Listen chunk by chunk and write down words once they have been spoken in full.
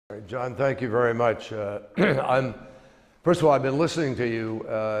John, thank you very much. First of all, I've been listening to you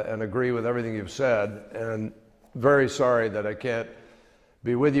and agree with everything you've said, and very sorry that I can't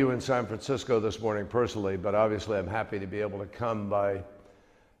be with you in San Francisco this morning personally, but obviously I'm happy to be able to come by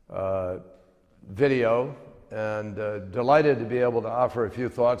video, and delighted to be able to offer a few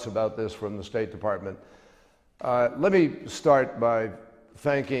thoughts about this from the State Department. Let me start by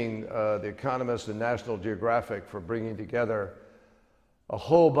thanking The Economist and National Geographic for bringing together a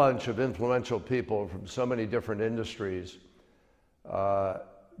whole bunch of influential people from so many different industries.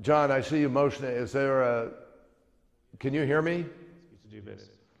 John, I see you motioning. Is there a, can you hear me?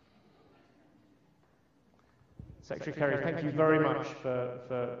 Secretary Kerry, thank you very much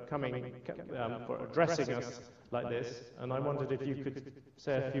for coming, for addressing us like this. And I wondered if you could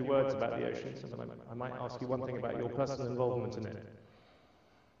say a few words about the oceans. And I might ask you one thing about your personal involvement in it.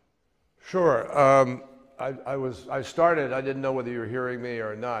 Sure. I started, I didn't know whether you were hearing me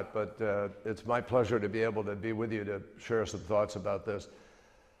or not, but it's my pleasure to be able to be with you to share some thoughts about this.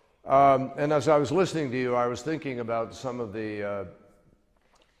 And as I was listening to you, I was thinking about some of the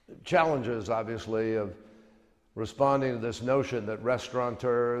challenges, obviously, of responding to this notion that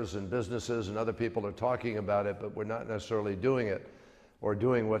restaurateurs and businesses and other people are talking about it, but we're not necessarily doing it or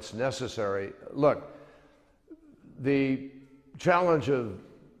doing what's necessary. Look, the challenge of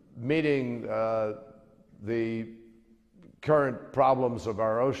meeting the current problems of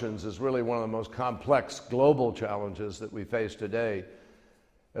our oceans is really one of the most complex global challenges that we face today.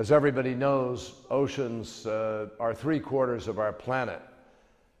 As everybody knows, oceans are 3/4 of our planet,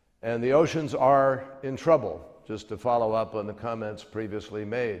 and the oceans are in trouble, just to follow up on the comments previously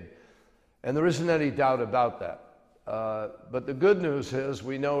made. And there isn't any doubt about that. But the good news is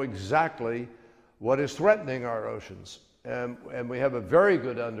we know exactly what is threatening our oceans, and we have a very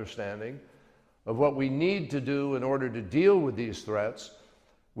good understanding of what we need to do in order to deal with these threats.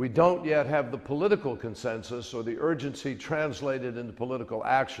 We don't yet have the political consensus or the urgency translated into political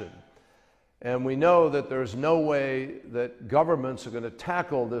action. And we know that there's no way that governments are going to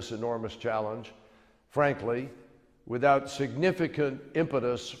tackle this enormous challenge, frankly, without significant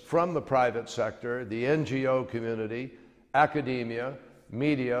impetus from the private sector, the NGO community, academia,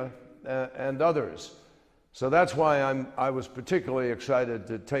 media, and others. So that's why I was particularly excited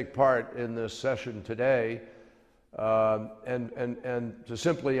to take part in this session today, and to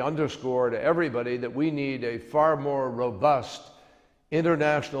simply underscore to everybody that we need a far more robust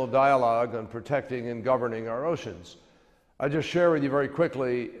international dialogue on protecting and governing our oceans. I just share with you very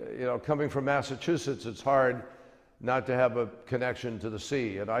quickly, you know, coming from Massachusetts, it's hard not to have a connection to the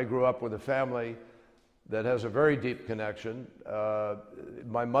sea. And I grew up with a family that has a very deep connection.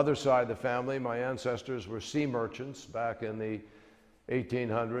 My mother's side of the family, my ancestors were sea merchants back in the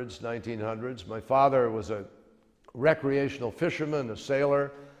 1800s, 1900s. My father was a recreational fisherman, a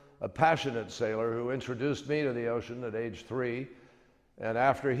sailor, a passionate sailor who introduced me to the ocean at age 3. And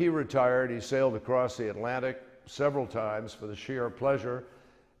after he retired, he sailed across the Atlantic several times for the sheer pleasure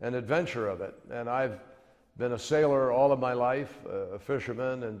and adventure of it. And I've been a sailor all of my life, a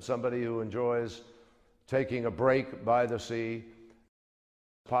fisherman, and somebody who enjoys taking a break by the sea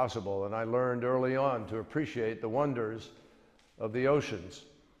as possible. And I learned early on to appreciate the wonders of the oceans.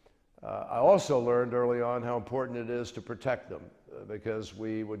 I also learned early on how important it is to protect them, because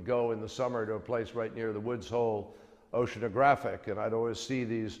we would go in the summer to a place right near the Woods Hole oceanographic, and I'd always see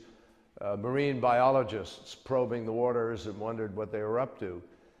these marine biologists probing the waters and wondered what they were up to.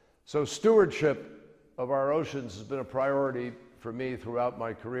 So stewardship of our oceans has been a priority for me throughout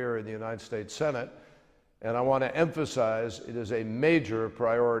my career in the United States Senate. And I want to emphasize it is a major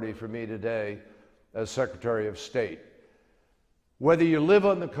priority for me today as Secretary of State. Whether you live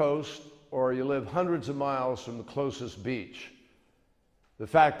on the coast or you live hundreds of miles from the closest beach, the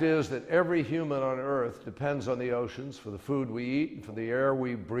fact is that every human on Earth depends on the oceans for the food we eat and for the air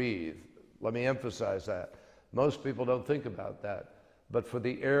we breathe. Let me emphasize that. Most people don't think about that, but for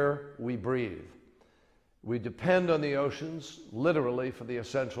the air we breathe. We depend on the oceans literally for the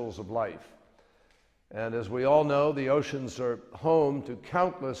essentials of life. And as we all know, the oceans are home to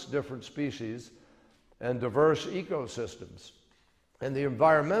countless different species and diverse ecosystems. And the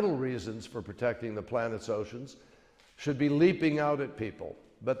environmental reasons for protecting the planet's oceans should be leaping out at people.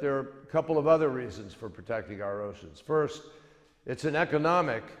 But there are a couple of other reasons for protecting our oceans. First, it's an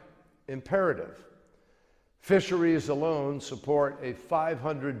economic imperative. Fisheries alone support a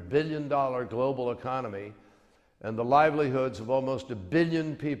 $500 billion global economy and the livelihoods of almost 1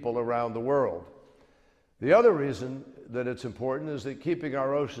 billion people around the world. The other reason that it's important is that keeping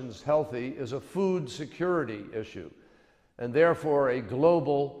our oceans healthy is a food security issue, and therefore a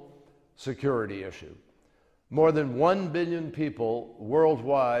global security issue. More than 1 billion people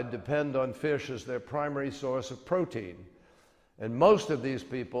worldwide depend on fish as their primary source of protein. And most of these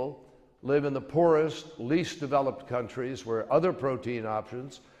people live in the poorest, least developed countries where other protein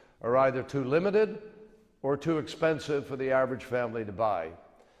options are either too limited or too expensive for the average family to buy.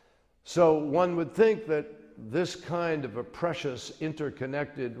 So one would think that this kind of a precious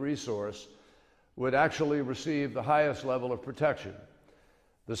interconnected resource would actually receive the highest level of protection.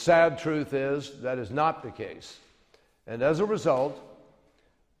 The sad truth is that is not the case. And as a result,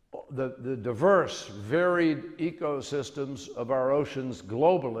 the diverse, varied ecosystems of our oceans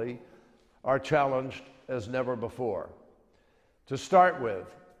globally are challenged as never before. To start with,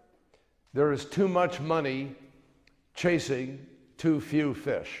 there is too much money chasing too few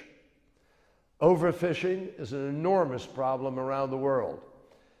fish. Overfishing is an enormous problem around the world.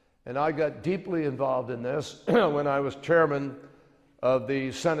 And I got deeply involved in this when I was chairman of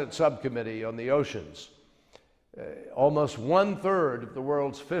the Senate Subcommittee on the Oceans. Almost 1/3 of the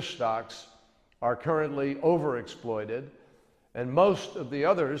world's fish stocks are currently overexploited, and most of the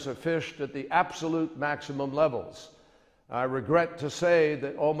others are fished at the absolute maximum levels. I regret to say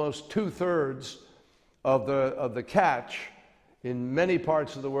that almost 2/3 of the catch in many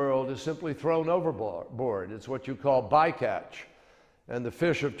parts of the world is simply thrown overboard. It's what you call bycatch. And the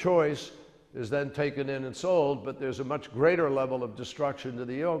fish of choice is then taken in and sold, but there's a much greater level of destruction to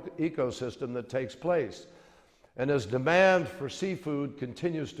the ecosystem that takes place. And as demand for seafood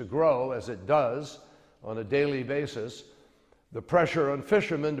continues to grow, as it does on a daily basis, the pressure on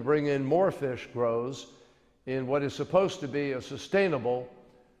fishermen to bring in more fish grows in what is supposed to be a sustainable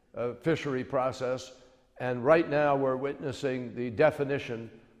fishery process. And right now we're witnessing the definition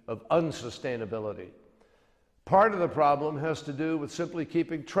of unsustainability. Part of the problem has to do with simply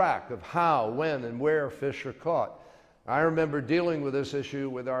keeping track of how, when, and where fish are caught. I remember dealing with this issue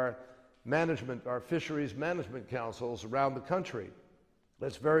with our fisheries management councils around the country.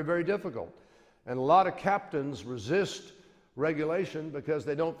 It's very, very difficult. And a lot of captains resist regulation because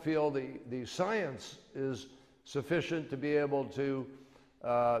they don't feel the science is sufficient to be able to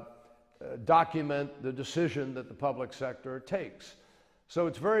document the decision that the public sector takes. So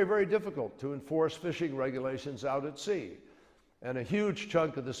it's very, very difficult to enforce fishing regulations out at sea. And a huge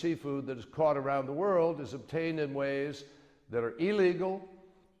chunk of the seafood that is caught around the world is obtained in ways that are illegal,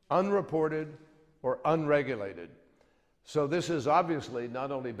 unreported, or unregulated. So this is obviously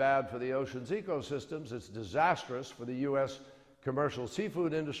not only bad for the ocean's ecosystems, it's disastrous for the U.S. commercial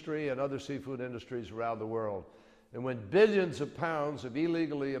seafood industry and other seafood industries around the world. And when billions of pounds of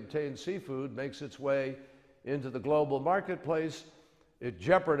illegally obtained seafood makes its way into the global marketplace, it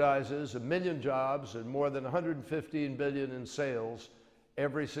jeopardizes 1 million jobs and more than $115 billion in sales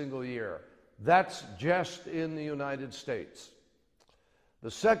every single year. That's just in the United States.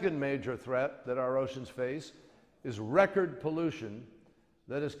 The second major threat that our oceans face is record pollution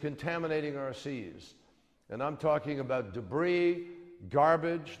that is contaminating our seas. And I'm talking about debris,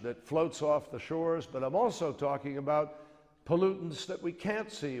 garbage that floats off the shores, but I'm also talking about pollutants that we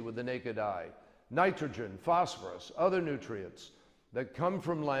can't see with the naked eye. Nitrogen, phosphorus, other nutrients that come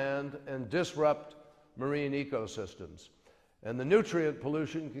from land and disrupt marine ecosystems. And the nutrient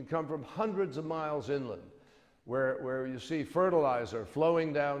pollution can come from hundreds of miles inland, where you see fertilizer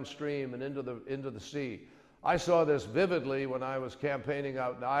flowing downstream and into the sea. I saw this vividly when I was campaigning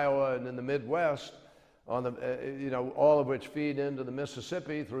out in Iowa and in the Midwest, on the, all of which feed into the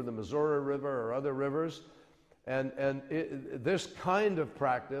Mississippi through the Missouri River or other rivers. And this kind of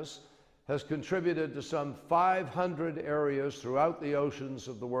practice has contributed to some 500 areas throughout the oceans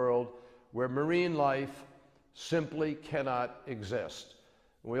of the world where marine life simply cannot exist.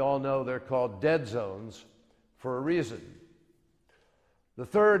 We all know they're called dead zones for a reason. The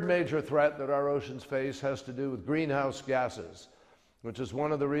third major threat that our oceans face has to do with greenhouse gases, which is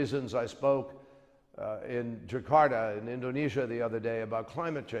one of the reasons I spoke in Jakarta in Indonesia the other day about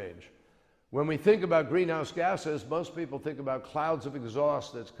climate change. When we think about greenhouse gases, most people think about clouds of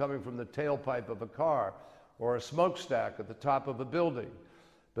exhaust that's coming from the tailpipe of a car or a smokestack at the top of a building.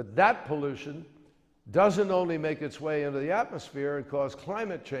 But that pollution doesn't only make its way into the atmosphere and cause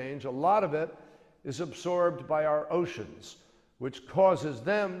climate change, a lot of it is absorbed by our oceans, which causes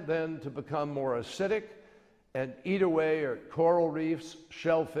them then to become more acidic and eat away at coral reefs,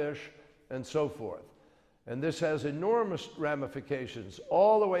 shellfish, and so forth. And this has enormous ramifications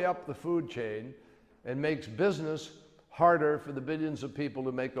all the way up the food chain and makes business harder for the billions of people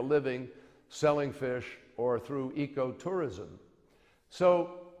who make a living selling fish or through ecotourism.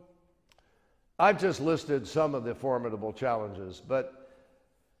 So I've just listed some of the formidable challenges, but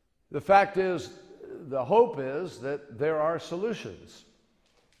the fact is, the hope is that there are solutions.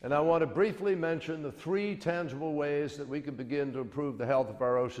 And I want to briefly mention the 3 tangible ways that we can begin to improve the health of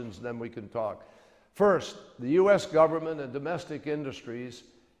our oceans, and then we can talk. First, the U.S. government and domestic industries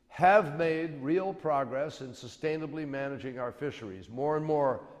have made real progress in sustainably managing our fisheries. More and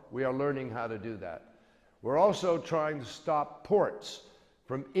more, we are learning how to do that. We're also trying to stop ports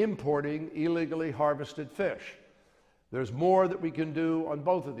from importing illegally harvested fish. There's more that we can do on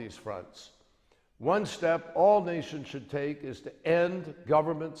both of these fronts. One step all nations should take is to end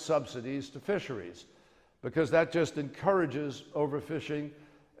government subsidies to fisheries, because that just encourages overfishing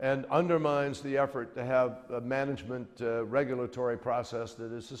and undermines the effort to have a management regulatory process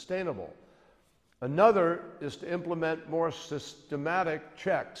that is sustainable. Another is to implement more systematic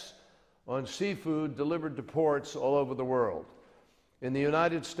checks on seafood delivered to ports all over the world. In the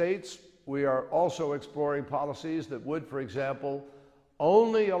United States, we are also exploring policies that would, for example,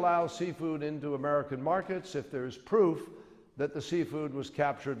 only allow seafood into American markets if there is proof that the seafood was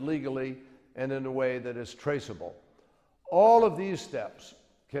captured legally and in a way that is traceable. All of these steps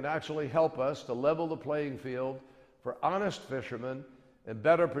can actually help us to level the playing field for honest fishermen and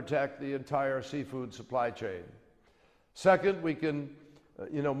better protect the entire seafood supply chain. Second, we can,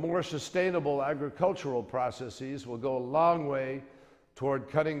 more sustainable agricultural processes will go a long way toward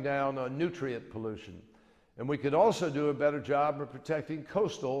cutting down on nutrient pollution. And we could also do a better job of protecting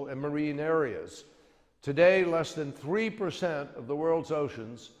coastal and marine areas. Today, less than 3% of the world's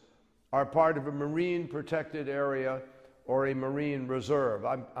oceans are part of a marine protected area or a marine reserve.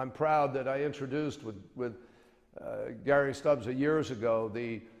 I'm proud that I introduced with Gary Stubbs years ago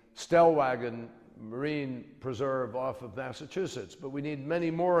the Stellwagen Marine Preserve off of Massachusetts, but we need many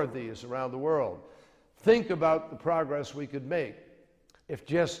more of these around the world. Think about the progress we could make if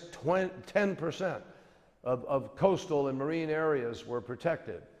just 10% of coastal and marine areas were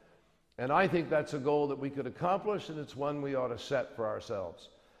protected. And I think that's a goal that we could accomplish, and it's one we ought to set for ourselves.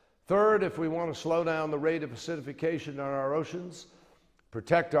 Third, if we want to slow down the rate of acidification on our oceans,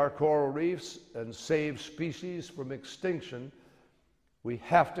 protect our coral reefs, and save species from extinction, we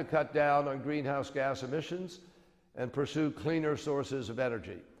have to cut down on greenhouse gas emissions and pursue cleaner sources of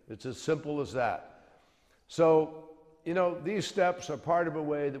energy. It's as simple as that. So, these steps are part of a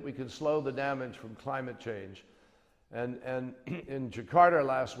way that we can slow the damage from climate change. And in Jakarta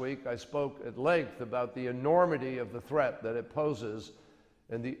last week, I spoke at length about the enormity of the threat that it poses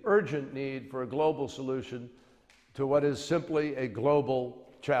and the urgent need for a global solution to what is simply a global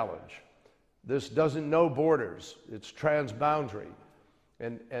challenge. This doesn't know borders, it's transboundary.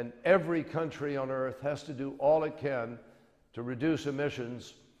 And every country on Earth has to do all it can to reduce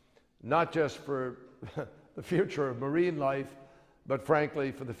emissions, not just for the future of marine life, but frankly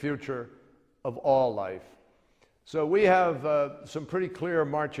for the future of all life. So we have some pretty clear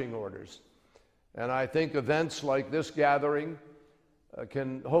marching orders. And I think events like this gathering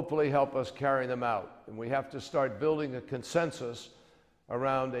can hopefully help us carry them out. And we have to start building a consensus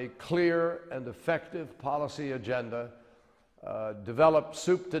around a clear and effective policy agenda, developed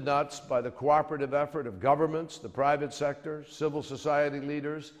soup to nuts by the cooperative effort of governments, the private sector, civil society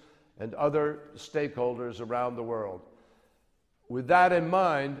leaders, and other stakeholders around the world. With that in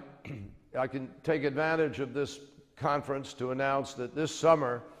mind, I can take advantage of this conference to announce that this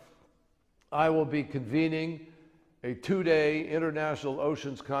summer I will be convening a 2-day International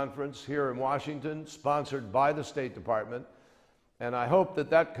Oceans Conference here in Washington, sponsored by the State Department. And I hope that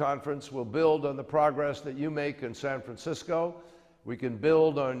that conference will build on the progress that you make in San Francisco. We can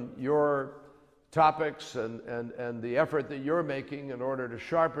build on your topics and the effort that you're making in order to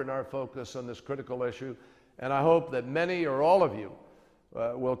sharpen our focus on this critical issue. And I hope that many or all of you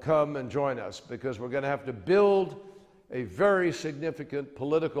will come and join us, because we're going to have to build a very significant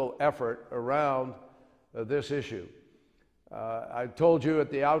political effort around this issue. I told you at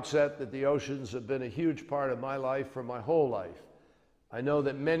the outset that the oceans have been a huge part of my life for my whole life. I know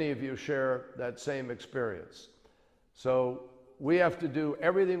that many of you share that same experience. So we have to do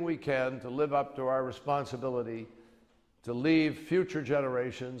everything we can to live up to our responsibility to leave future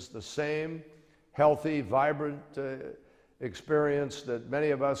generations the same healthy, vibrant experience that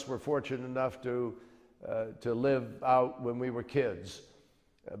many of us were fortunate enough to live out when we were kids.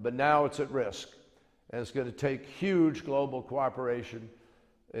 But now it's at risk, and it's going to take huge global cooperation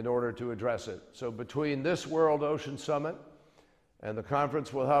in order to address it. So between this World Ocean Summit and the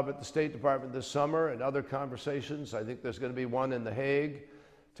conference we'll have at the State Department this summer and other conversations, I think there's going to be one in The Hague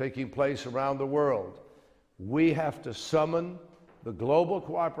taking place around the world. We have to summon the global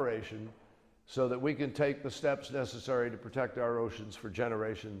cooperation so that we can take the steps necessary to protect our oceans for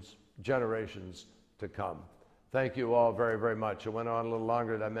generations to come. Thank you all very, very much. I went on a little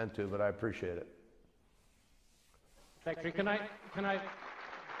longer than I meant to, but I appreciate it. Secretary, can I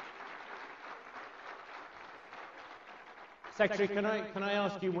Secretary, can I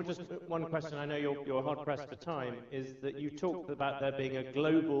ask you just one question? I know you're hard pressed for time. Is that you talked about there being a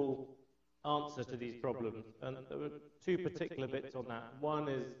global answer to these problems, and there were two particular bits on that. One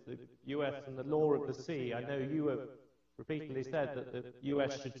is the US and the law of the sea. I know you have repeatedly said that the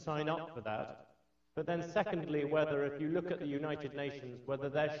US should sign up for that. But then secondly, whether if you look at the United Nations, whether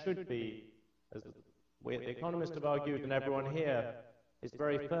there should be, as we at The Economist have argued and everyone here is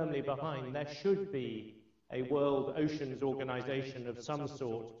very firmly behind, there should be a World Oceans Organization of some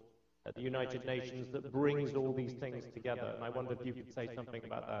sort at the United Nations that brings all these things together. And I wonder if you could say something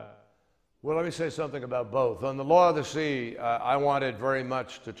about that. Well, let me say something about both. On the law of the sea, I wanted very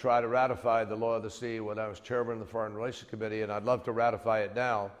much to try to ratify the law of the sea when I was chairman of the Foreign Relations Committee, and I'd love to ratify it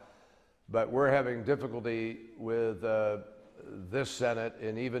now. But we're having difficulty with this Senate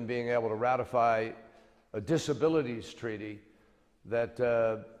in even being able to ratify a disabilities treaty that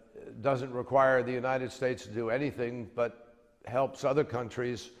doesn't require the United States to do anything but helps other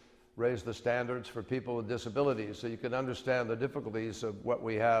countries raise the standards for people with disabilities. So you can understand the difficulties of what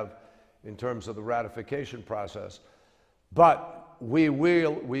we have in terms of the ratification process. But we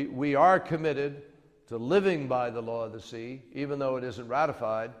are committed to living by the law of the sea, even though it isn't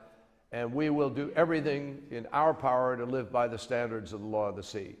ratified, and we will do everything in our power to live by the standards of the law of the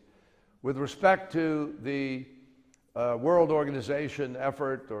sea. With respect to the World Organization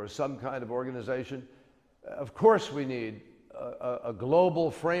effort or some kind of organization, of course we need a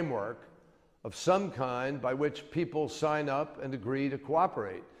global framework of some kind by which people sign up and agree to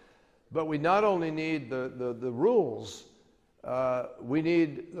cooperate. But we not only need the rules, we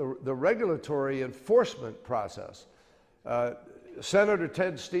need the regulatory enforcement process. Senator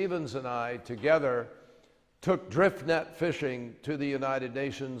Ted Stevens and I together took drift net fishing to the United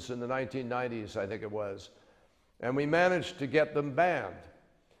Nations in the 1990s, I think it was, and we managed to get them banned.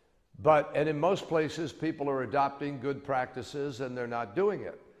 And in most places, people are adopting good practices and they're not doing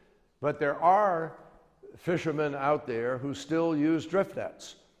it. But there are fishermen out there who still use drift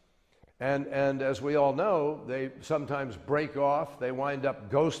nets. And as we all know, they sometimes break off, they wind up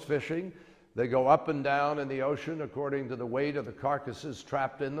ghost fishing, they go up and down in the ocean according to the weight of the carcasses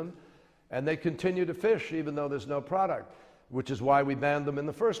trapped in them, and they continue to fish even though there's no product, which is why we banned them in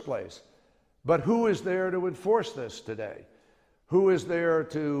the first place. But who is there to enforce this today? Who is there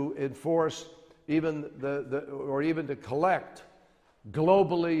to enforce even or even to collect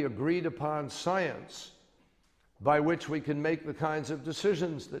globally agreed upon science by which we can make the kinds of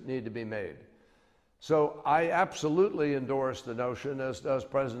decisions that need to be made? So I absolutely endorse the notion, as does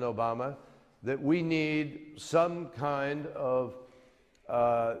President Obama, that we need some kind of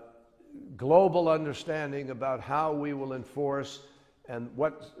global understanding about how we will enforce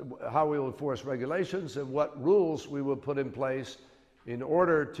how we will enforce regulations and what rules we will put in place in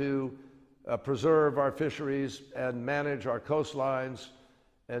order to preserve our fisheries and manage our coastlines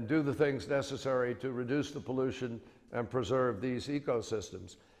and do the things necessary to reduce the pollution and preserve these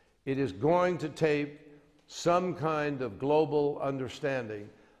ecosystems. It is going to take some kind of global understanding.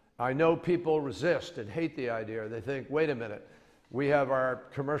 I know people resist and hate the idea. They think, wait a minute, we have our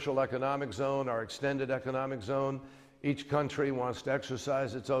commercial economic zone, our extended economic zone. Each country wants to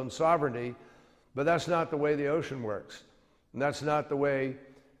exercise its own sovereignty, but that's not the way the ocean works. And that's not the way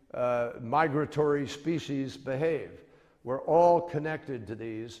migratory species behave. We're all connected to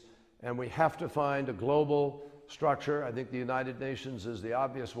these, and we have to find a global structure. I think the United Nations is the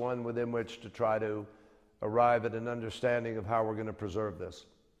obvious one within which to try to arrive at an understanding of how we're going to preserve this.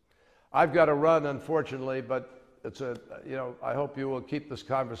 I've got to run, unfortunately, but I hope you will keep this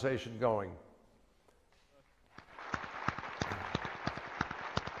conversation going.